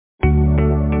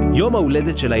יום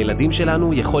ההולדת של הילדים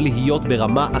שלנו יכול להיות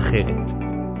ברמה אחרת.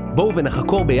 בואו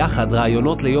ונחקור ביחד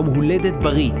רעיונות ליום הולדת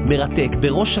בריא, מרתק,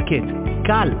 בראש שקט,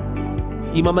 קל.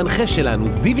 עם המנחה שלנו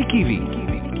זיוי קיבי.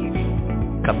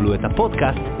 קבלו את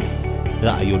הפודקסט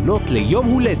רעיונות ליום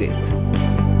הולדת.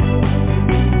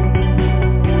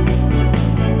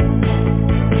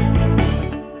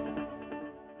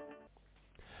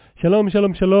 שלום,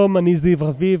 שלום, שלום, אני זיו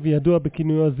רביב, ידוע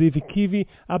בכינויו זיוי קיבי,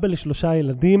 אבא לשלושה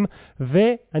ילדים,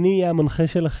 ואני אהיה המנחה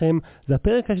שלכם. זה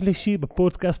הפרק השלישי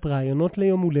בפודקסט רעיונות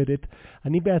ליום הולדת.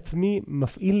 אני בעצמי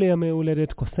מפעיל לימי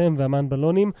הולדת, קוסם ואמן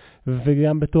בלונים,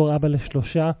 וגם בתור אבא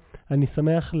לשלושה, אני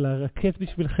שמח לרכז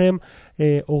בשבילכם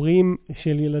הורים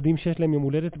של ילדים שיש להם יום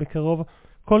הולדת בקרוב,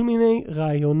 כל מיני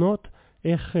רעיונות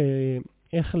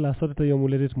איך לעשות את היום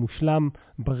הולדת מושלם,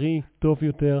 בריא, טוב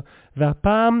יותר,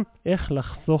 והפעם איך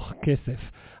לחסוך כסף.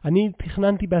 אני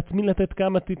תכננתי בעצמי לתת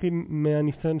כמה טיפים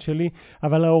מהניסיון שלי,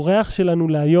 אבל האורח שלנו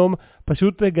להיום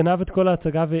פשוט גנב את כל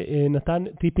ההצגה ונתן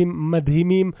טיפים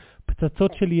מדהימים,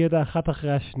 פצצות של ידע אחת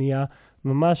אחרי השנייה.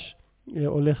 ממש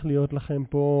הולך להיות לכם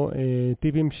פה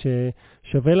טיפים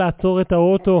ששווה לעצור את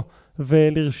האוטו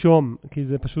ולרשום, כי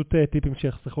זה פשוט טיפים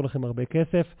שיחסכו לכם הרבה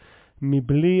כסף.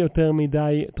 מבלי יותר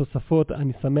מדי תוספות,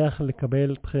 אני שמח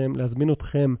להזמין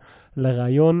אתכם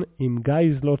לרעיון עם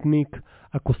גיא זלוטניק,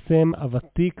 הקוסם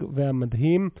הוותיק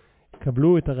והמדהים.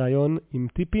 קבלו את הרעיון עם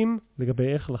טיפים לגבי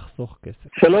איך לחסוך כסף.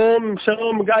 שלום,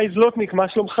 שלום גיא זלוטניק, מה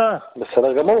שלומך?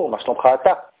 בסדר גמור, מה שלומך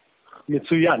אתה?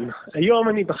 מצוין. היום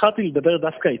אני בחרתי לדבר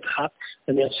דווקא איתך.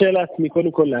 אני ארשה לעצמי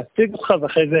קודם כל להציג אותך,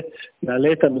 ואחרי זה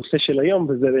נעלה את הנושא של היום,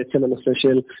 וזה בעצם הנושא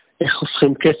של איך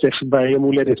חוסכים כסף ביום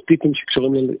הולדת, טיפים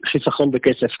שקשורים לחיסכון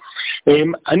בכסף.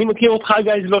 אני מכיר אותך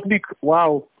גיא זלוטניק,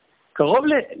 וואו,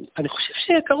 אני חושב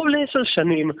שקרוב ל10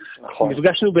 שנים. נכון.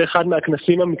 נפגשנו באחד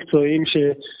מהכנסים המקצועיים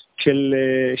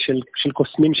של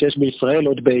קוסמים שיש בישראל,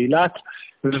 עוד באילת,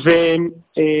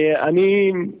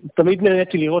 ואני תמיד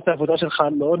נהניתי לראות את העבודה שלך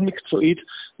מאוד מקצועית,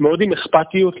 מאוד עם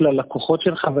אכפתיות ללקוחות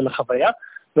שלך ולחוויה,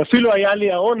 ואפילו היה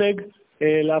לי העונג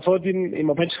לעבוד עם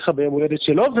הבן שלך ביום הולדת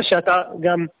שלו, ושאתה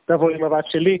גם תבוא עם הבת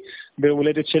שלי ביום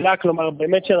הולדת שלה. כלומר,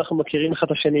 באמת שאנחנו מכירים אחד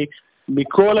את השני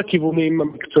מכל הכיוונים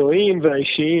המקצועיים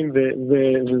והאישיים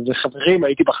וחברים,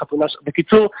 הייתי בחתונה.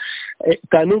 בקיצור,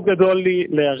 תענוג גדול לי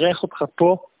לארח אותך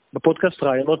פה בפודקאסט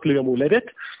רעיונות ליום הולדת,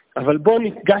 אבל בוא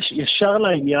ניגש ישר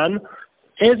לעניין.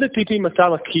 איזה טיפים אתה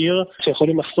מכיר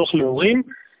שיכולים לחסוך להורים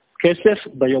כסף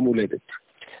ביום הולדת?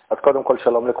 אז קודם כל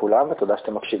שלום לכולם, ותודה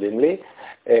שאתם מקשיבים לי.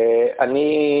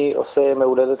 אני עושה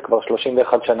מהולדת כבר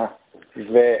 31 שנה,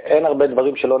 ואין הרבה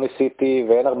דברים שלא ניסיתי,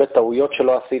 ואין הרבה טעויות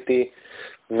שלא עשיתי,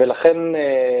 ולכן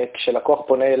כשלקוח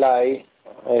פונה אליי,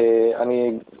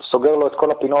 אני סוגר לו את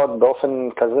כל הפינות באופן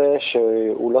כזה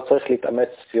שהוא לא צריך להתאמץ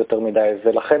יותר מדי.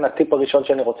 ולכן הטיפ הראשון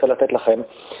שאני רוצה לתת לכם,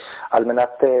 על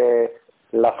מנת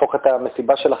להפוך את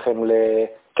המסיבה שלכם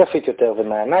לכיפית יותר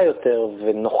ומענה יותר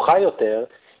ונוחה יותר,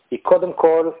 היא קודם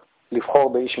כל לבחור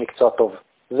באיש מקצוע טוב.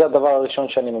 זה הדבר הראשון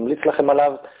שאני ממליץ לכם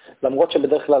עליו, למרות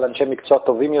שבדרך כלל אנשי מקצוע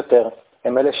טובים יותר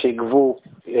הם אלה שיגבו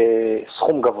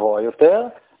סכום גבוה יותר.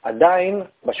 עדיין,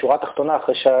 בשורה התחתונה,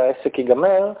 אחרי שהעסק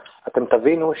ייגמר, אתם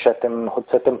תבינו שאתם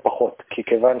הוצאתם פחות. כי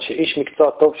כיוון שאיש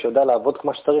מקצוע טוב שיודע לעבוד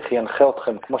כמו שצריך, ינחה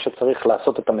אתכם כמו שצריך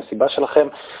לעשות את המסיבה שלכם,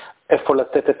 איפה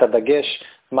לתת את הדגש,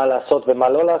 מה לעשות ומה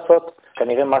לא לעשות,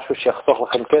 כנראה משהו שיחסוך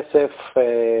לכם כסף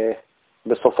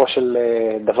בסופו של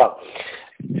דבר.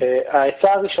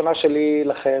 העצה הראשונה שלי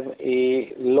לכם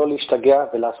היא לא להשתגע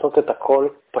ולעשות את הכל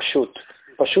פשוט.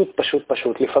 פשוט, פשוט,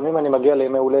 פשוט. לפעמים אני מגיע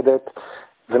לימי הולדת,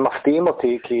 ומפתיעים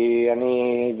אותי, כי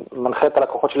אני מנחה את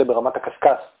הלקוחות שלי ברמת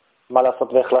הקסקס, מה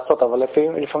לעשות ואיך לעשות, אבל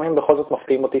לפעמים בכל זאת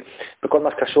מפתיעים אותי בכל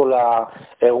מה שקשור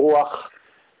לאירוח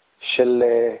של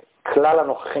כלל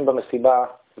הנוכחים במסיבה.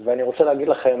 ואני רוצה להגיד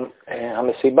לכם,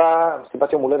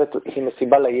 מסיבת יום הולדת היא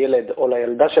מסיבה לילד או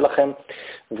לילדה שלכם,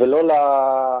 ולא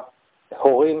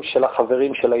להורים של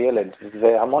החברים של הילד.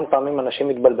 והמון פעמים אנשים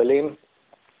מתבלבלים,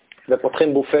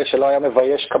 ופותחים בופה שלא היה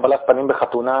מבייש קבלת פנים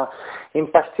בחתונה, עם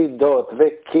פסטידות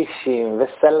וקישים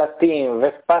וסלטים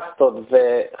ופסטות,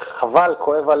 וחבל,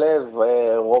 כואב הלב,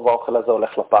 רוב האוכל הזה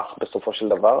הולך לפח בסופו של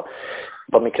דבר.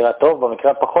 במקרה הטוב,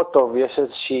 במקרה הפחות טוב, יש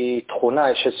איזושהי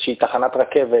תכונה, יש איזושהי תחנת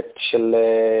רכבת של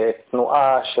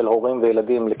תנועה של הורים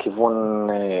וילדים לכיוון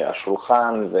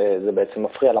השולחן, וזה בעצם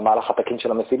מפריע למהלך התקין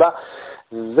של המסיבה.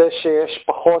 זה שיש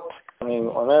פחות, אני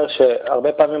אומר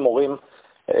שהרבה פעמים הורים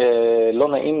לא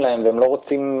נעים להם, והם לא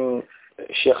רוצים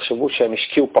שיחשבו שהם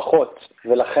השקיעו פחות,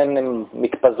 ולכן הם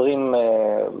מתפזרים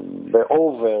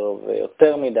באובר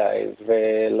ויותר מדי,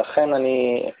 ולכן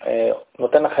אני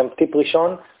נותן לכם טיפ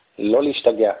ראשון, לא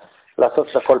להשתגע, לעשות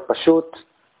את הכל פשוט,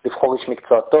 לבחור איש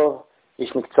מקצוע טוב,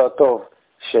 איש מקצוע טוב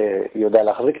שיודע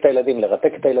להחזיק את הילדים,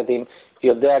 לרתק את הילדים,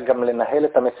 יודע גם לנהל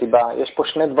את המסיבה. יש פה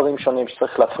שני דברים שונים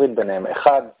שצריך להפריד ביניהם.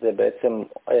 אחד, זה בעצם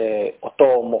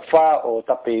אותו מופע או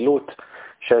אותה פעילות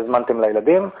שהזמנתם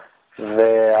לילדים,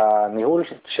 והניהול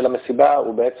של המסיבה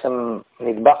הוא בעצם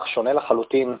נדבך שונה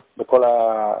לחלוטין בכל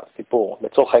הסיפור.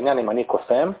 בצורך העניין, אם אני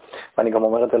קוסם, ואני גם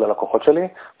אומר את זה ללקוחות שלי,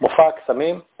 מופע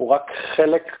הקסמים הוא רק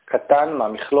חלק קטן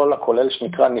מהמכלול הכולל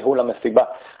שנקרא ניהול המסיבה.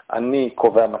 אני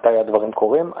קובע מתי הדברים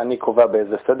קורים, אני קובע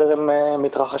באיזה סדר הם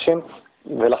מתרחשים,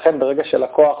 ולכן ברגע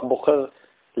שלקוח בוחר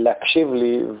להקשיב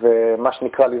לי ומה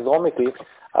שנקרא לזרום איתי,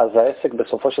 אז העסק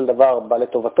בסופו של דבר בא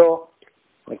לטובתו,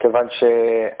 מכיוון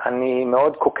שאני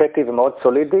מאוד קוקטי ומאוד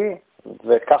סולידי,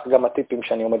 וכך גם הטיפים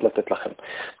שאני עומד לתת לכם.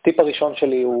 הטיפ הראשון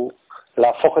שלי הוא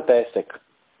להפוך את העסק.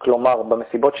 כלומר,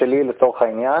 במסיבות שלי, לצורך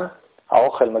העניין,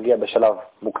 האוכל מגיע בשלב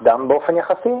מוקדם באופן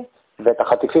יחסי, ואת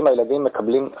החטיפים הילדים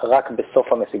מקבלים רק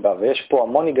בסוף המסיבה, ויש פה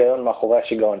המון היגיון מאחורי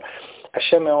השיגעון.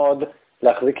 קשה מאוד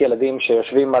להחזיק ילדים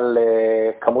שיושבים על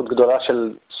כמות גדולה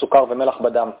של סוכר ומלח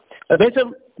בדם.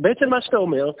 בעצם מה שאתה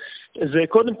אומר, זה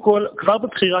קודם כל, כבר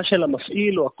בבחירה של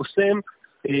המפעיל או הקוסם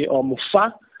או המופע,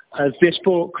 אז יש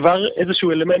פה כבר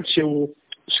איזשהו אלמנט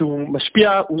שהוא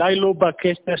משפיע אולי לא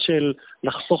בקטע של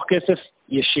לחסוך כסף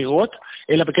ישירות,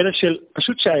 אלא בקטע של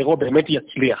פשוט שהאירוע באמת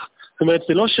יצליח. זאת אומרת,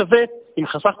 זה לא שווה אם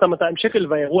חסכת 200 שקל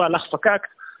והאירוע הלך פקק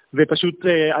ופשוט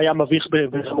היה מביך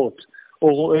ברמות, או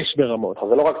רועש ברמות.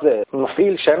 זה לא רק זה,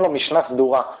 מפעיל שאין לו משנה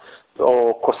סדורה,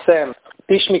 או קוסם,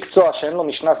 איש מקצוע שאין לו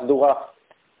משנה סדורה,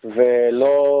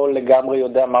 ולא לגמרי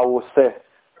יודע מה הוא עושה,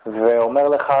 ואומר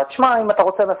לך, תשמע, אם אתה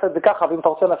רוצה נעשה את זה ככה, ואם אתה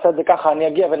רוצה נעשה את זה ככה, אני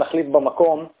אגיע ונחליט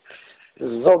במקום.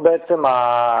 זו בעצם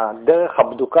הדרך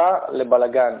הבדוקה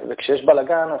לבלגן, וכשיש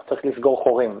בלגן אז צריך לסגור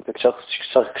חורים,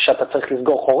 וכשאתה צריך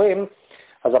לסגור חורים,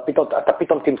 אז אתה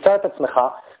פתאום תמצא את עצמך,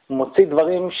 מוציא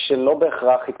דברים שלא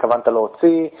בהכרח התכוונת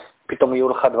להוציא, פתאום יהיו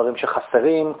לך דברים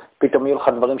שחסרים, פתאום יהיו לך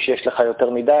דברים שיש לך יותר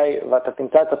מדי, ואתה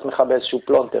תמצא את עצמך באיזשהו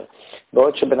פלונטר.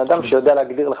 בעוד שבן אדם שיודע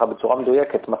להגדיר לך בצורה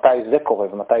מדויקת מתי זה קורה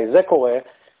ומתי זה קורה,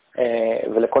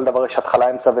 ולכל דבר יש התחלה,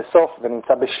 אמצע וסוף,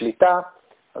 ונמצא בשליטה,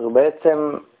 אז הוא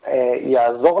בעצם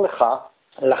יעזור לך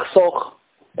לחסוך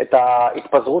את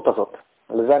ההתפזרות הזאת.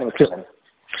 לזה אני מתכוון.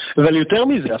 אבל יותר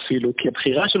מזה אפילו, כי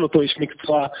הבחירה של אותו איש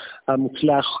מקצוע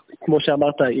המוצלח, כמו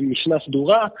שאמרת, עם משנה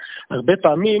סדורה, הרבה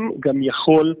פעמים גם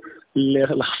יכול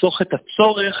לחסוך את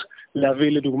הצורך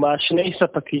להביא לדוגמה 2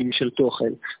 ספקים של תוכן.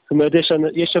 זאת אומרת,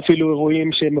 יש אפילו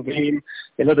אירועים שמביאים,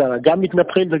 לא יודע, גם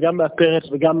מתנפחים וגם מאפרת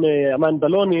וגם אמן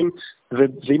בלונים,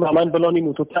 ואם האמן בלונים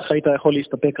הוא תותח, היית יכול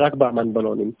להסתפק רק באמן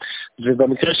בלונים.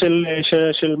 ובמקרה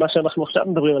של מה שאנחנו עכשיו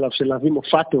מדברים עליו, של להביא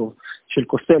מופע טוב, של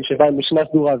קוסם שבא עם משנה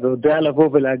סדורה ויודע לבוא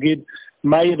ולהגיד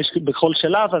מה יהיה בכל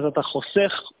שלב, אז אתה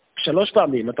חוסך 3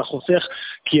 פעמים, אתה חוסך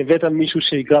כי הבאת מישהו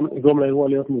שיגרום לאירוע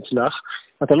להיות מוצלח,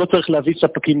 אתה לא צריך להביא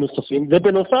ספקים נוספים,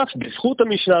 ובנוסף, בזכות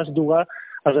המשנה הסדורה,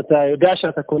 אז אתה יודע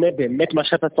שאתה קונה באמת מה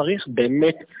שאתה צריך,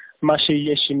 באמת מה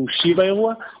שיהיה שימושי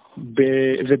באירוע,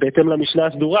 ובהתאם למשנה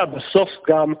הסדורה, בסוף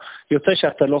גם יוצא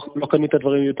שאתה לא קנית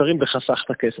דברים מיותרים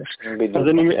וחסכת כסף. אז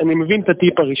אני מבין את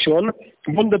הטיפ הראשון,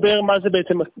 בוא נדבר מה זה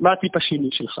בעצם, מה הטיפ השני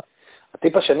שלך.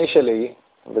 הטיפ השני שלי,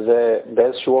 וזה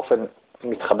באיזשהו אופן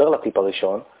מתחבר לטיפ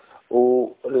הראשון,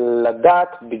 הוא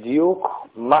לדעת בדיוק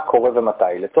מה קורה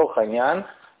ומתי. לצורך העניין,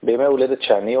 בימי הולדת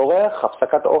שאני עורך,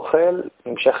 הפסקת אוכל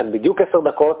נמשכת בדיוק 10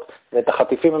 דקות, ואת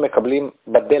החטיפים הם מקבלים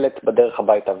בדלת בדרך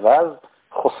הביתה, ואז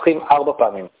חוסכים 4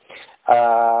 פעמים.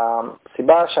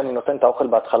 הסיבה שאני נותן את האוכל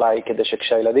בהתחלה היא כדי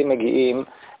שכשהילדים מגיעים,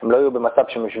 הם לא יהיו במצב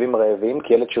שהם יושבים רעבים,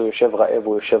 כי ילד שהוא יושב רעב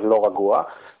הוא יושב לא רגוע,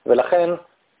 ולכן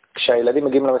כשהילדים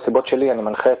מגיעים למסיבות שלי, אני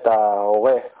מנחה את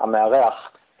ההורה,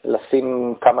 המארח,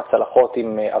 לשים כמה צלחות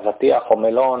עם אבטיח או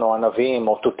מלון או ענבים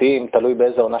או תותים, תלוי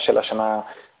באיזה עונה של השנה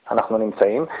אנחנו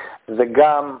נמצאים. זה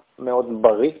גם מאוד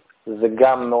בריא, זה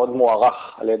גם מאוד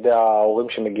מוערך על ידי ההורים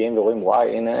שמגיעים ורואים, וואי,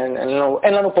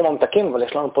 אין לנו פה ממתקים, אבל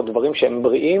יש לנו פה דברים שהם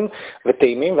בריאים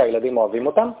וטעימים והילדים אוהבים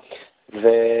אותם.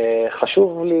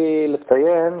 וחשוב לי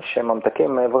לציין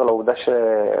שממתקים, מעבר לעובדה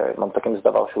שממתקים זה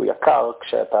דבר שהוא יקר,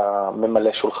 כשאתה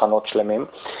ממלא שולחנות שלמים,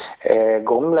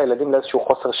 גורמים לילדים לאיזשהו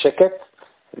חוסר שקט,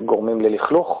 גורמים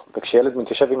ללכלוך, וכשילד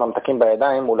מתיישב עם ממתקים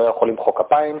בידיים, הוא לא יכול למחוא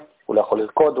כפיים, הוא לא יכול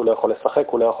לרקוד, הוא לא יכול לשחק,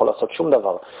 הוא לא יכול לעשות שום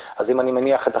דבר. אז אם אני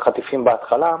מניח את החטיפים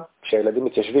בהתחלה, כשהילדים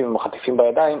מתיישבים עם החטיפים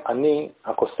בידיים, אני,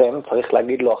 הקוסם, צריך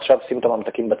להגיד לו עכשיו שים את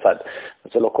הממתקים בצד.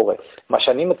 זה לא קורה. מה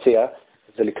שאני מציע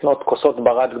זה לקנות כוסות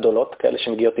ברד גדולות, כאלה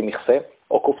שמגיעות עם מכסה,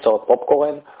 או קופסאות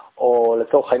פופקורן, או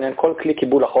לצורך העניין כל כלי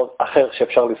קיבול אחר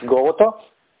שאפשר לסגור אותו,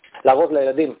 להראות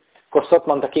לילדים כוסות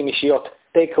ממתקים אישיות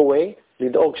take away,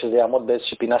 לדאוג שזה יעמוד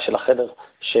באיזושהי פינה של החדר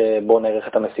שבו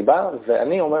נערכת המסיבה,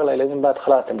 ואני אומר לילדים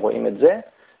בהתחלה, אתם רואים את זה,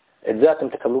 את זה אתם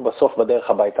תקבלו בסוף בדרך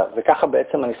הביתה. וככה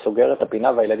בעצם אני סוגר את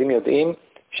הפינה, והילדים יודעים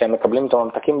שהם מקבלים את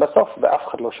הממתקים בסוף, ואף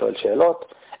אחד לא שואל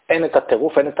שאלות. אין את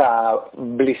הטירוף, אין את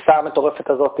הבליסה המטורפת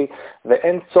הזאת,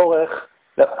 ואין צורך.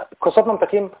 כוסות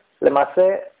ממתקים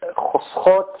למעשה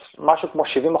חוסכות משהו כמו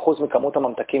 70% מכמות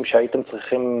הממתקים שהייתם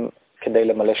צריכים כדי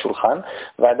למלא שולחן,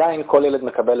 ועדיין כל ילד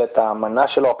מקבל את המנה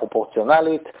שלו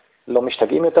הפרופורציונלית, לא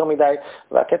משתגעים יותר מדי,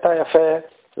 והקטע היפה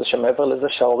זה שמעבר לזה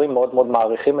שההורים מאוד מאוד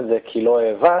מעריכים את זה, כי לא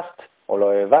העבסת או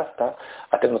לא העבסת,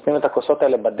 אתם נותנים את הכוסות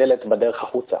האלה בדלת בדרך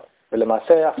החוצה.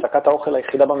 ולמעשה הפסקת האוכל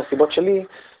היחידה במסיבות שלי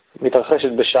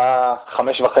מתרחשת בשעה 5:30.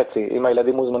 אם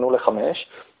הילדים הוזמנו ל5,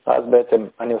 אז בעצם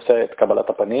אני עושה את קבלת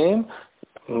הפנים,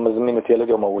 מזמין את ילד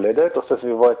יום ההולדת, עושה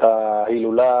סביבו את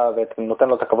ההילולה ונותן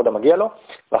לו את הכבוד המגיע לו,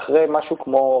 ואחרי משהו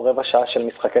כמו רבע שעה של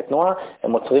משחקי תנועה,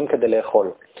 הם עוצרים כדי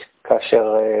לאכול.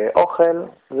 כאשר אוכל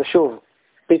זה שוב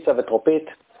פיצה וטרופית.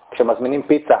 כשמזמינים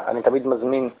פיצה, אני תמיד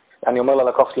אני אומר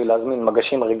ללקוח שלי להזמין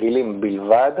מגשים רגילים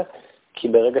בלבד, כי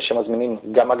ברגע שמזמינים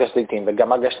גם מגש זיתים וגם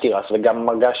מגש תירס וגם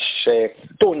מגש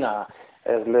טונה,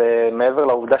 אז מעבר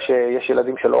לעובדה שיש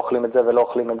ילדים שלא אוכלים את זה ולא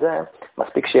אוכלים את זה,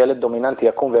 מספיק שילד דומיננטי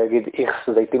יקום ויגיד איכס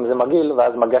זיתים זה מגעיל,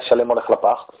 ואז מגש שלם הולך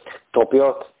לפח.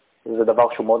 טרופיות זה דבר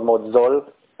שהוא מאוד מאוד זול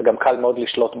וגם קל מאוד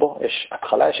לשלוט בו, יש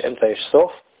התחלה, יש אמצע, יש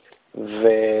סוף,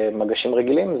 ומגשים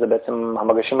רגילים זה בעצם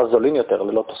המגשים הזולים יותר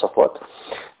ללא תוספות.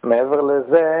 מעבר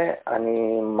לזה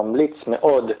אני ממליץ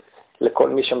מאוד לכל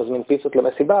מי שמזמין פיצות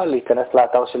למסיבה להיכנס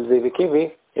לאתר של זיוי קיבי.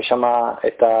 יש שם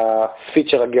את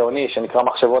הפיצ'ר הגאוני שנקרא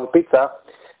מחשבון פיצה,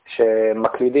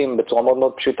 שמקלידים בצורה מאוד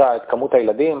מאוד פשוטה את כמות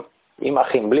הילדים, עם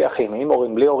אחים, בלי אחים, עם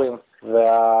הורים, בלי הורים,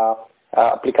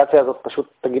 והאפליקציה הזאת פשוט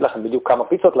תגיד לכם בדיוק כמה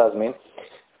פיצות להזמין,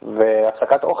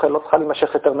 והפסקת אוכל לא צריכה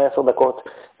להימשך יותר מ10 דקות.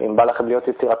 אם בא לכם להיות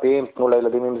יצירתיים, תנו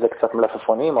לילדים עם זה קצת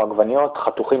מלפפונים או עגבניות,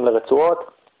 חתוכים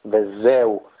לרצועות,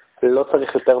 וזהו. לא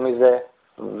צריך יותר מזה,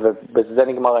 ובזה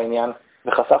נגמר העניין,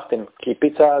 וחסכתם. כי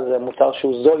פיצה זה מוצר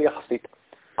שהוא זול יחסית.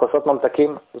 כוסות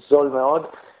ממתקים, זול מאוד.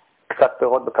 קצת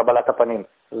פירות בקבלת הפנים,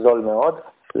 זול מאוד.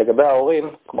 לגבי ההורים,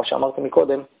 כמו שאמרתי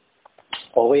מקודם,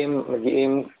 הורים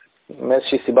מגיעים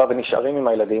מאיזושהי סיבה ונשארים עם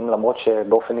הילדים, למרות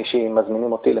שבאופן אישי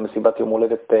מזמינים אותי למסיבת יום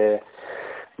הולדת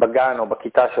בגן או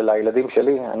בכיתה של הילדים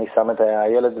שלי, אני שם את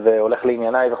הילד והולך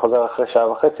לענייניי וחוזר אחרי 1.5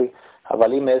 שעות,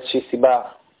 אבל אם מאיזושהי סיבה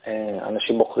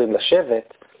אנשים בוחרים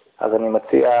לשבת, אז אני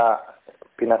מציע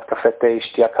פינת קפה תה,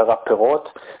 שתייה קרה,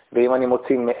 פירות, ואם אני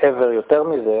מוציא מעבר יותר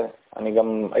מזה, אני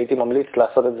גם הייתי ממליץ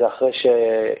לעשות את זה אחרי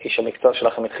שאיש המקצוע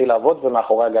שלכם התחיל לעבוד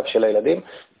ומאחורי הגב של הילדים,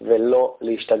 ולא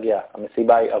להשתגע.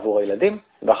 המסיבה היא עבור הילדים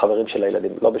והחברים של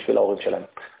הילדים, לא בשביל ההורים שלהם.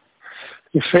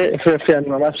 יפה, אני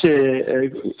ממש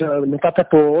נתת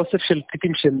פה אוסף של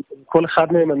טיפים שכל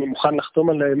אחד מהם אני מוכן לחתום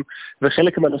עליהם,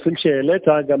 וחלק מהנושאים שהעלית,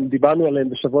 גם דיברנו עליהם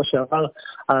בשבוע שעבר,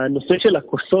 הנושא של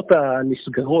הכוסות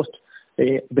הנסגרות.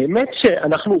 באמת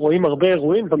שאנחנו רואים הרבה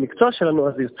אירועים במקצוע שלנו,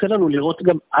 אז יוצא לנו לראות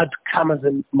גם עד כמה זה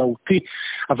מהותי,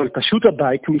 אבל פשוט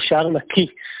הבית נשאר נקי,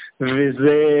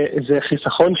 וזה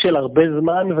חיסכון של הרבה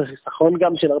זמן וחיסכון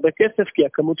גם של הרבה כסף, כי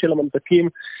הכמות של הממתקים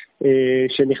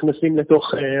שנכנסים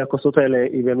לתוך הכוסות האלה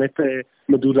היא באמת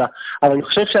מדודה. אבל אני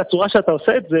חושב שהצורה שאתה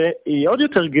עושה את זה היא עוד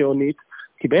יותר גאונית,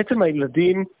 כי בעצם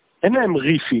הילדים אין להם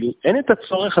ריפיל, אין את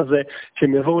הצורך הזה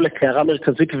שהם יבואו לקערה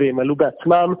מרכזית וימלאו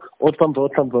בעצמם עוד פעם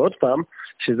ועוד פעם ועוד פעם,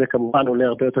 שזה כמובן עולה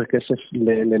הרבה יותר כסף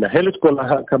לנהל את כל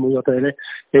הכמויות האלה,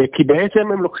 כי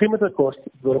בעצם הם לוקחים את הכוס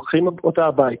ולוקחים אותה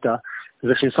הביתה,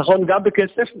 זה חיסכון גם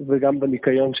בכסף וגם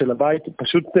בניקיון של הבית,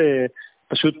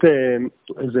 פשוט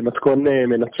זה מתכון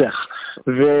מנצח.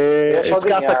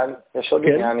 יש עוד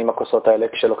עניין עם הכוסות האלה,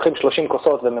 כשלוקחים 30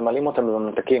 כוסות וממלאים אותם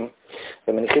בממתקים,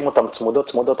 ומניחים אותם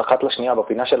צמודות אחת לשנייה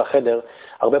בפינה של החדר,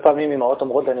 הרבה פעמים אמהות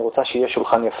אומרות אני רוצה שיהיה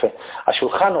שולחן יפה.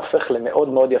 השולחן הופך למאוד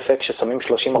מאוד יפה כששמים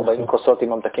 30-40 כוסות עם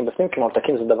ממתקים בפנים, כי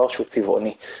ממתקים זה דבר שהוא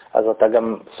צבעוני, אז אתה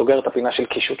גם סוגר את הפינה של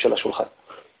קישוט של השולחן.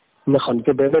 נכון,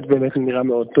 זה באמת נראה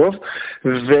מאוד טוב,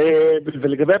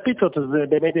 ולגבי הפיצות, אז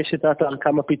באמת יש את האתר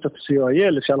כמה פיצות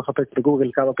co.il, אפשר לחפש בגוגל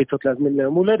כמה פיצות להזמין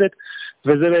ליום הולדת,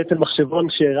 וזה בעצם מחשבון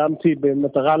שהרמתי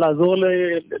במטרה לעזור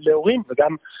להורים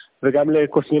וגם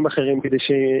לקוסמים אחרים, כדי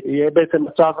שיהיה בעצם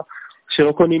מצב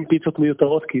שלא קונים פיצות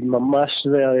מיותרות, כי ממש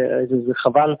זה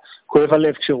חבל, כואב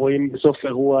הלב כשרואים בסוף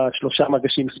אירוע 3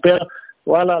 מגשים ספר,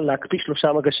 וואלה, להקפיא 3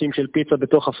 מגשים של פיצה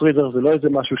בתוך הפריזר זה לא איזה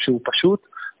משהו שהוא פשוט,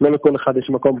 לא לכל אחד יש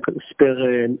מקום ספר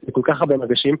לכל כך הרבה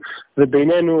מגשים,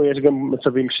 ובינינו יש גם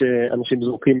מצבים שאנשים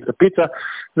זורקים את הפיצה,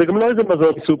 זה גם לא איזה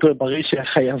מזון סופר בריא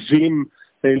שחייבים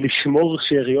לשמור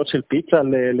שאריות של פיצה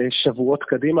לשבועות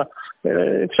קדימה.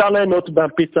 אפשר ליהנות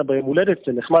בפיצה ביום הולדת,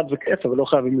 זה נחמד וכיף, אבל לא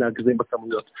חייבים להגזים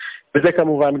בכמויות. וזה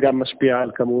כמובן גם משפיע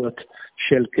על כמויות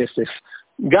של כסף.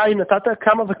 גיא, נתת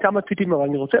כמה וכמה טיפים, אבל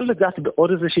אני רוצה לדעת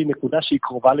בעוד איזושהי נקודה שהיא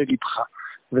קרובה ללבך.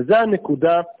 וזה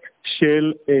הנקודה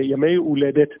של ימי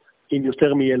הולדת עם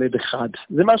יותר מילד אחד.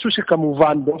 זה משהו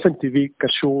שכמובן באופן טבעי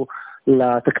קשור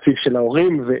לתקציב של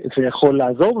ההורים, ויכול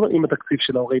לעזור עם התקציב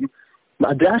של ההורים.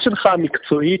 הדעה שלך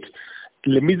המקצועית,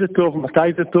 למי זה טוב,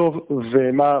 מתי זה טוב,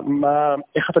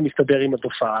 ואיך אתה מסתדר עם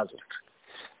התופעה הזאת?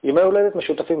 ימי הולדת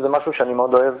משותפים זה משהו שאני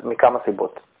מאוד אוהב מכמה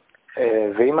סיבות.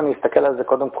 ואם אני אסתכל על זה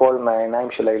קודם כל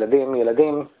מהעיניים של הילדים,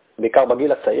 ילדים, בעיקר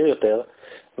בגיל הצעיר יותר,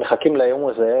 מחכים ליום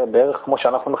הזה בערך כמו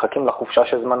שאנחנו מחכים לחופשה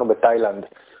שזמנו בתאילנד,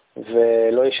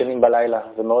 ולא ישנים בלילה,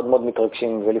 ומאוד מאוד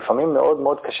מתרגשים, ולפעמים מאוד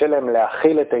מאוד קשה להם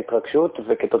להכיל את ההתרגשות,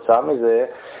 וכתוצאה מזה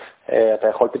אתה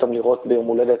יכול פתאום לראות ביום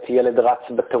הולדת ילד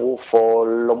רץ בטירוף, או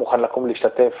לא מוכן לקום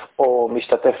להשתתף, או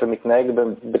משתתף ומתנהג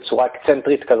בצורה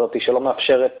אקצנטרית כזאת, שלא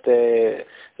מאפשרת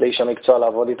לאיש המקצוע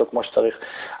לעבוד איתו כמו שצריך.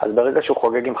 אז ברגע שהוא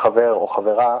חוגג עם חבר או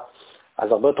חברה,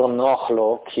 אז הרבה יותר נוח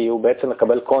לו, כי הוא בעצם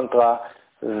מקבל קונטרה,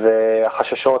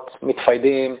 והחששות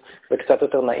מתפיידים, וקצת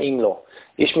יותר נעים לו.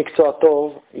 איש מקצוע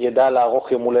טוב ידע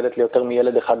לערוך יום הולדת ליותר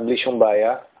מילד אחד בלי שום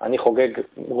בעיה. אני חוגג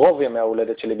רוב ימי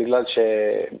ההולדת שלי, בגלל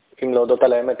שאם להודות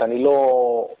על האמת, אני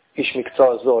לא איש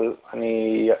מקצוע זול,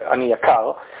 אני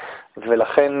יקר,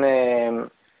 ולכן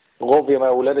רוב ימי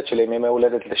ההולדת שלי הם ימי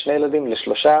הולדת לשני ילדים,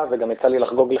 לשלושה, וגם יצא לי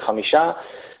לחגוג ל5,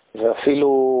 ואפילו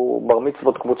בר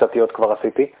מצוות קבוצתיות כבר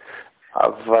עשיתי.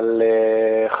 אבל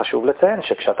חשוב לציין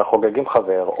שכשאתה חוגג עם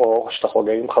חבר, או כשאתה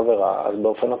חוגג עם חברה, אז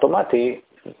באופן אוטומטי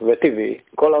וטבעי,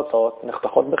 כל ההוצאות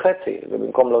נחתכות בחצי,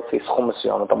 ובמקום להוציא סכום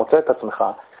מסוים, אתה מוצא את עצמך,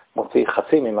 מוציא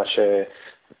חצי ממה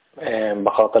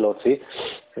שבחרת להוציא.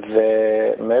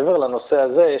 ומעבר לנושא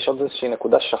הזה, יש עוד איזושהי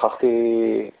נקודה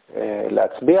ששכחתי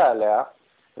להצביע עליה,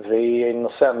 והיא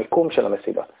נושא המיקום של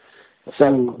המסיבה.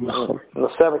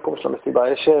 נושא המיקום של המסיבה,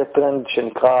 יש טרנד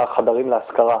שנקרא חדרים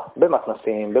להשכרה,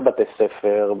 במתנסים, בבתי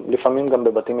ספר, לפעמים גם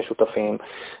בבתים משותפים,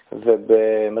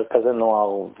 ובמרכזי נוער,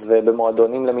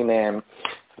 ובמועדונים למיניהם,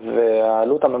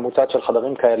 והעלות הממוצעת של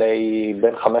חדרים כאלה היא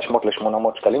בין 500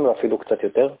 ל-800 שקלים, ואפילו קצת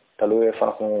יותר, תלוי איפה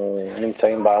אנחנו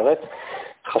נמצאים בארץ.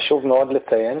 חשוב מאוד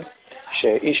לציין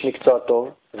שאיש מקצוע טוב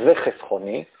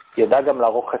וחסכוני ידע גם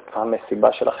לערוך את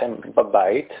המסיבה שלכם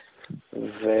בבית,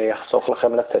 ויחסוך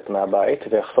לכם לצאת מהבית,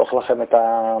 ויחסוך לכם את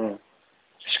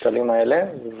השקלים האלה,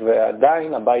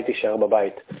 ועדיין הבית יישאר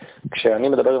בבית. כשאני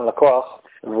מדבר עם לקוח,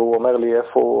 והוא אומר לי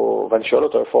איפה, ואני שואל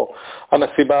אותו איפה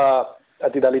המסיבה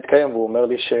עתידה להתקיים, והוא אומר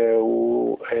לי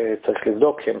שהוא צריך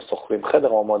לבדוק, כי הם שוכרים חדר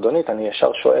או מועדונית, אני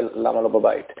ישר שואל למה לא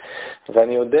בבית.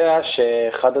 ואני יודע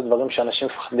שאחד הדברים שאנשים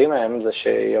מפחדים מהם, זה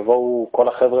שיבואו כל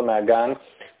החבר'ה מהגן,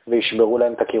 וישברו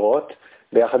להם את הקירות,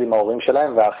 ביחד עם ההורים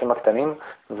שלהם והאחים הקטנים,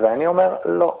 ואני אומר,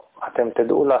 לא, אתם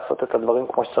תדעו לעשות את הדברים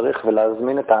כמו שצריך,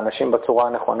 ולהזמין את האנשים בצורה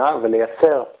הנכונה,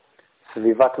 ולייצר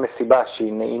סביבת מסיבה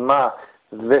שהיא נעימה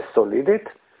וסולידית,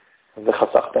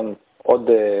 וחסכתם עוד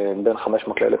בין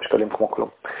 500 ל-1,000 שקלים כמו כלום.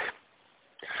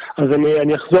 אז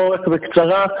אני אחזור רק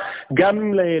בקצרה,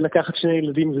 גם לקחת שני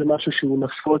ילדים זה משהו שהוא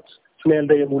נפוץ, שני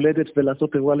ילדי יום הולדת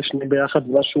ולעשות אירוע לשני ביחד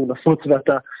זה משהו נפוץ,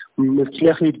 ואתה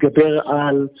מצליח להתגבר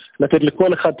על לתת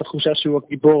לכל אחד את התחושה שהוא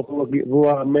הגיבור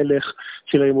והוא המלך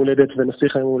של היום הולדת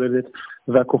ונסיך היום הולדת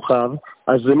והכוכב.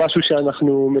 אז זה משהו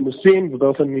שאנחנו מנוסים,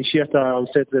 ובאופן אישי אתה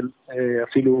עושה את זה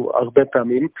אפילו הרבה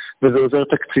פעמים, וזה עוזר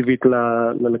תקציבית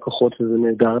ללקוחות וזה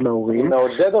נהדר להורים.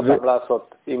 מעודד אותם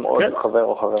לעשות עם עוד חבר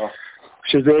או חברה.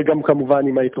 שזה גם כמובן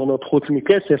עם היתרונות חוץ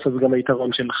מכסף, אז גם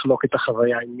היתרון של לחלוק את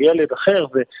החוויה עם ילד אחר,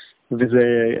 וזה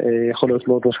יכול להיות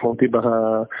מאוד משמעותי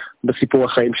בסיפור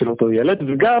החיים של אותו ילד.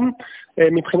 וגם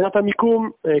מבחינת המיקום,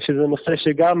 שזה נושא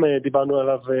שגם דיברנו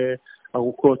עליו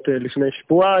ארוכות לפני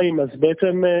שבועיים, אז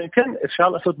בעצם כן, אפשר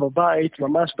לעשות בבית,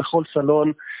 ממש בכל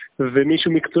סלון,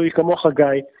 ומישהו מקצועי כמוך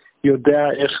גיא,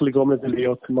 יודע איך לגרום לזה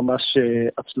להיות ממש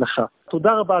הצלחה.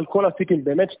 תודה רבה על כל הטיפים,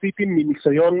 באמת טיפים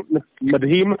מניסיון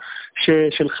מדהים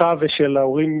שלך ושל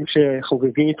ההורים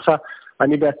שחוגגים איתך.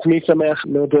 אני בעצמי שמח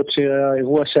להודות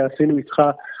שהאירוע שעשינו איתך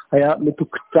היה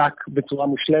מתוקתק בצורה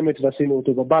מושלמת, ועשינו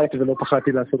אותו בבית ולא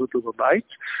פחדתי לעשות אותו בבית.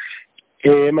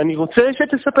 אני רוצה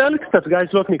שתספר לי קצת, גיא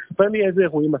זלוטניק, ספר לי איזה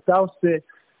אירועים אתה עושה,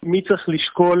 מי צריך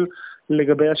לשקול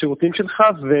לגבי השירותים שלך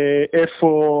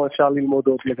ואיפה אפשר ללמוד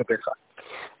עוד לגביך.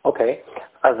 אוקיי,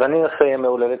 אז אני עושה ימי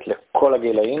הולדת לכל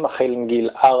הגילאים, החל מגיל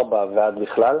 4 ועד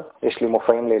בכלל. יש לי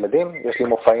מופעים לילדים, יש לי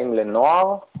מופעים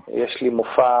לנוער, יש לי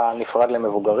מופע נפרד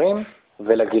למבוגרים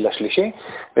ולגיל השלישי,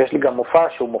 ויש לי גם מופע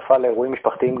שהוא מופע לאירועים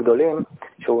משפחתיים גדולים,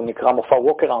 שהוא נקרא מופע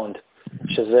walk around,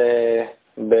 שזה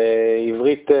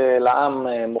בעברית לעם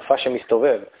מופע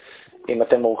שמסתובב. אם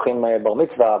אתם עורכים בר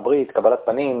מצווה, ברית, קבלת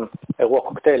פנים, אירוע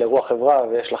קוקטייל, אירוע חברה,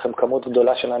 ויש לכם כמות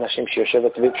גדולה של אנשים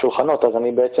שיושבת סביב שולחנות, אז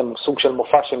אני בעצם סוג של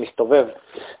מופע שמסתובב,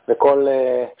 וכל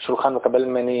שולחן מקבל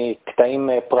ממני קטעים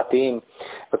פרטיים,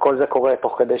 וכל זה קורה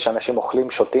תוך כדי שאנשים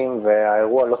אוכלים, שותים,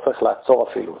 והאירוע לא צריך לעצור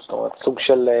אפילו. זאת אומרת,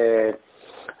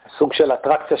 סוג של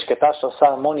אטרקציה שקטה שעושה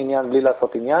המון עניין בלי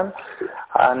לעשות עניין.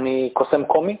 אני קוסם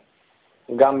קומי,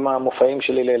 גם המופעים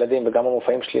שלי לילדים וגם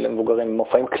המופעים שלי למבוגרים,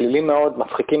 מופעים כלילים מאוד,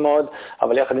 מצחיקים מאוד,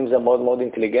 אבל יחד עם זה מאוד מאוד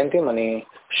אינטליגנטים. אני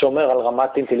שומר על רמת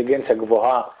אינטליגנציה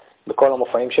גבוהה בכל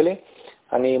המופעים שלי.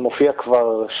 אני מופיע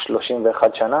כבר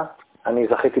 31 שנה. אני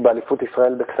זכיתי באליפות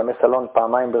ישראל בקסמי סלון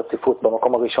פעמיים ברציפות,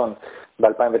 במקום הראשון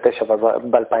ב-2009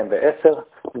 וב-2010.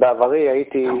 בעברי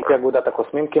הייתי אגודת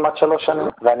הקוסמים כמעט 3 שנים,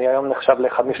 ואני היום נחשב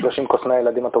לאחד מ-30 קוסמי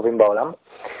הילדים הטובים בעולם.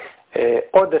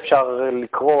 עוד אפשר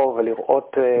לקרוא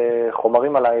ולראות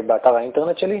חומרים עליי באתר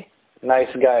האינטרנט שלי,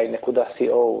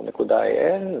 niceguy.co.il,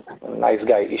 nice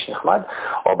guy איש נחמד,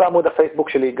 או בעמוד הפייסבוק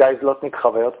שלי, גיא זלוטניק,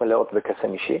 חוויות מלאות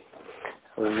וקסם אישי.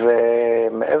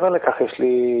 ומעבר לכך יש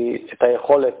לי את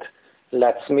היכולת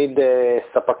להצמיד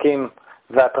ספקים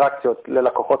ואטרקציות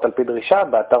ללקוחות על פי דרישה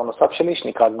באתר נוסף שלי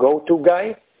שנקרא Go to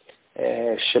Guy,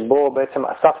 שבו בעצם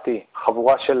אספתי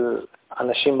חבורה של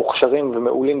אנשים מוכשרים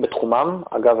ומעולים בתחומם,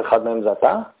 אגב אחד מהם זה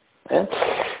אתה,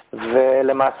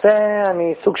 ולמעשה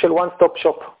אני סוג של one stop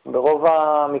shop. ברוב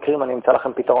המקרים אני אמצא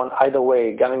לכם פתרון either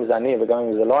way, גם אם זה אני וגם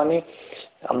אם זה לא אני.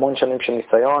 המון שנים של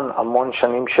ניסיון, המון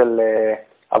שנים של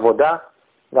עבודה,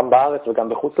 גם בארץ וגם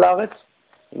בחוץ לארץ,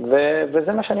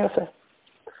 וזה מה שאני עושה.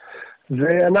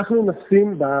 ואנחנו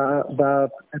נשים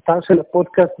באתר של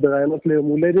הפודקאסט ברעיונות ליום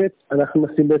הולדת, אנחנו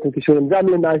נשים בעצם קישורים גם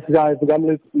לנייס גיא וגם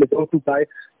לגו טו גיא,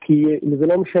 כי זה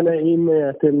לא משנה אם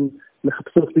אתם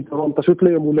מחפשות פתרון פשוט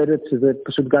ליום הולדת, שזה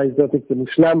פשוט גיא זלוטניק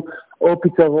ומושלם, או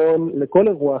פתרון לכל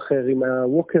אירוע אחר עם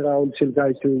ה-walk around של גיא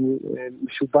שהוא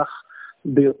משובח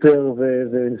ביותר,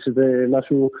 ושזה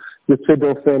משהו יוצא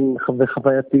באופן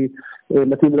וחווייתי,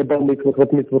 מתאים לבר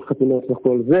מצוות, מצוות חתונות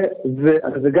וכל זה,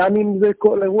 וגם אם זה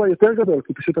כל אירוע יותר גדול,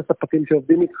 כי פשוט הספקים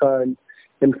שעובדים איתך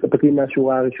הם ספקים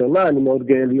מהשורה הראשונה, אני מאוד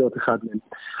גאה להיות אחד מהם.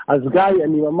 אז גיא,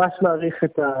 אני ממש מעריך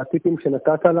את הטיפים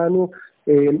שנתת לנו,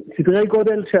 סדרי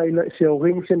גודל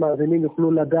שההורים שמאזינים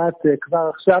יוכלו לדעת כבר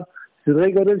עכשיו,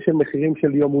 סדרי גודל של מחירים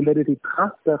של יום הולדת איתך,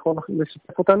 אתה יכול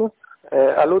לשתף אותנו?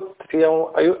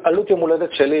 עלות יום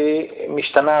הולדת שלי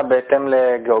משתנה בהתאם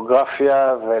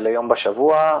לגיאוגרפיה וליום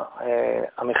בשבוע.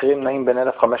 המחירים נעים בין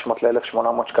 1,500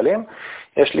 ל-1,800 שקלים.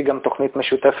 יש לי גם תוכנית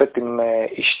משותפת עם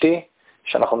אשתי,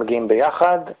 שאנחנו מגיעים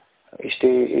ביחד. אשתי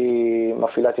היא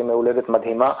מפעילת ימי הולדת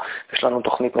מדהימה. יש לנו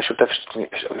תוכנית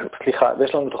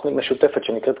משותפת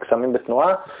שנקראת קסמים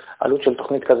בתנועה. עלות של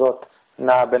תוכנית כזאת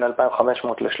נע בין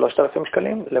 2,500 ל-3,000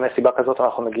 שקלים. למסיבה כזאת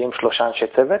אנחנו מגיעים 3 אנשי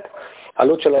צוות.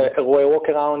 עלות של אירועי walk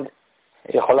around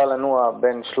יכולה לנוע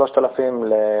בין 3,000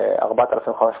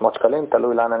 ל-4,500 שקלים,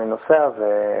 תלוי לאן אני נוסע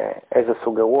ואיזה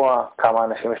סוג אירוע, כמה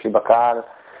אנשים יש לי בקהל.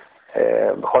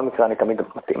 בכל מקרה אני תמיד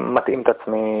מתאים את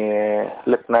עצמי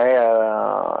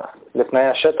לתנאי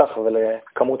השטח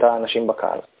ולכמות האנשים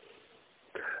בקהל.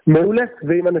 מעולה,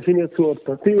 ואם אנשים ירצו עוד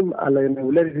פרטים על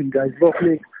מעולדת עם גיא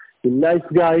זלוטניק, עם נייס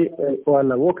גיא או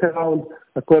על ה-walk around,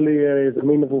 הכל יהיה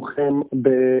זמין עבורכם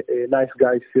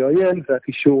ב-niceguy.co.il,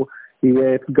 והקישור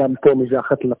יהיה גם פה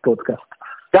מזחת לפודקאסט.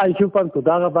 גיא, שוב פעם,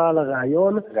 תודה רבה על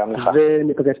הרעיון, גם לך.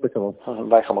 ונפגש בקרוב.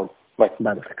 ביי חמוד. ביי.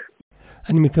 ביי.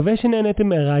 אני מקווה שנהניתם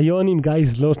מהרעיון עם גיא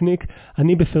זלוטניק.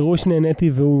 אני בפירוש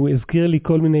נהניתי והוא הזכיר לי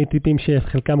כל מיני טיפים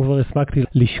שחלקם כבר הספקתי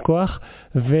לשכוח,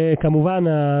 וכמובן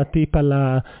הטיפ על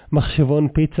המחשבון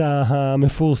פיצה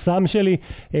המפורסם שלי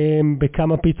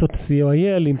בכמה פיצות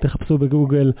co.il, אם תחפשו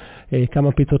בגוגל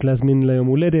כמה פיצות להזמין ליום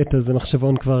הולדת, אז זה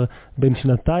מחשבון כבר בין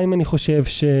 2 אני חושב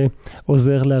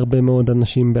שעוזר להרבה מאוד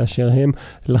אנשים באשר הם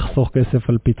לחסוך כסף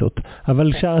על פיצות.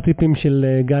 אבל שאר הטיפים של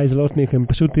גיא זלוטניק הם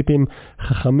פשוט טיפים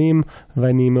חכמים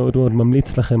ואני מאוד מאוד ממליץ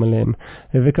לכם עליהם.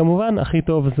 וכמובן הכי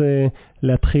טוב זה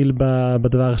להתחיל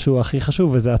בדבר שהוא הכי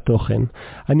חשוב, וזה התוכן.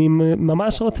 אני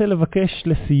ממש רוצה לבקש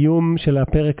לסיום של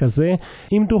הפרק הזה,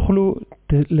 אם תוכלו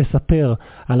לספר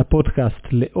על הפודקאסט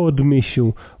לעוד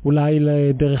מישהו, אולי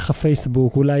דרך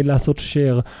הפייסבוק, אולי לעשות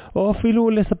שייר, או אפילו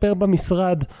לספר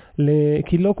במשרד,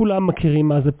 כי לא כולם מכירים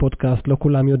מה זה פודקאסט, לא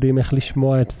כולם יודעים איך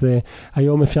לשמוע את זה.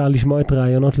 היום אפשר לשמוע את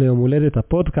רעיונות ליום הולדת,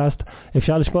 הפודקאסט,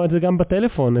 אפשר לשמוע את זה גם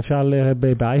בטלפון, אפשר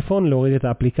באייפון להוריד את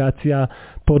האפליקציה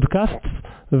פודקאסט,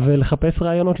 ולחפש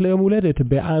רעיונות ליום הולדת.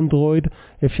 באנדרואיד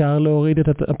אפשר להוריד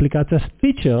את האפליקציה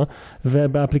סטיצ'ר,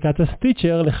 ובאפליקציה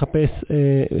סטיצ'ר לחפש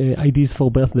ideas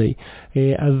for birthday.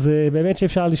 אז באמת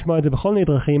שאפשר לשמוע את זה בכל מיני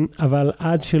דרכים, אבל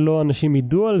עד שלא אנשים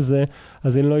ידעו על זה,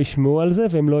 אז הם לא ישמעו על זה,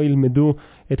 והם לא ילמדו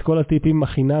את כל הטיפים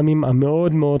החינמים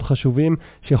המאוד מאוד חשובים,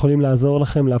 שיכולים לעזור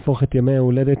לכם להפוך את ימי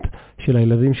ההולדת של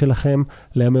הילדים שלכם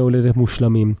לימי הולדת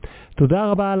מושלמים.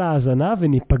 תודה רבה על ההאזנה,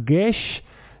 וניפגש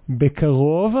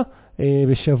בקרוב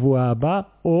בשבוע הבא,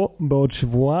 או בעוד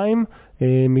שבועיים,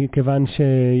 מכיוון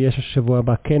שיש השבוע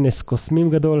הבא כנס קוסמים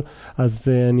גדול, אז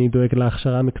אני דואג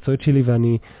להכשרה המקצועית שלי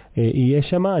ואני אהיה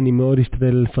שמה. אני מאוד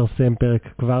אשתדל לפרסם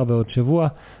פרק כבר בעוד שבוע,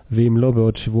 ואם לא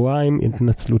בעוד שבועיים,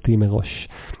 התנצלותי מראש.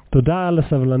 תודה על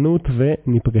הסבלנות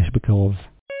וניפגש בקרוב.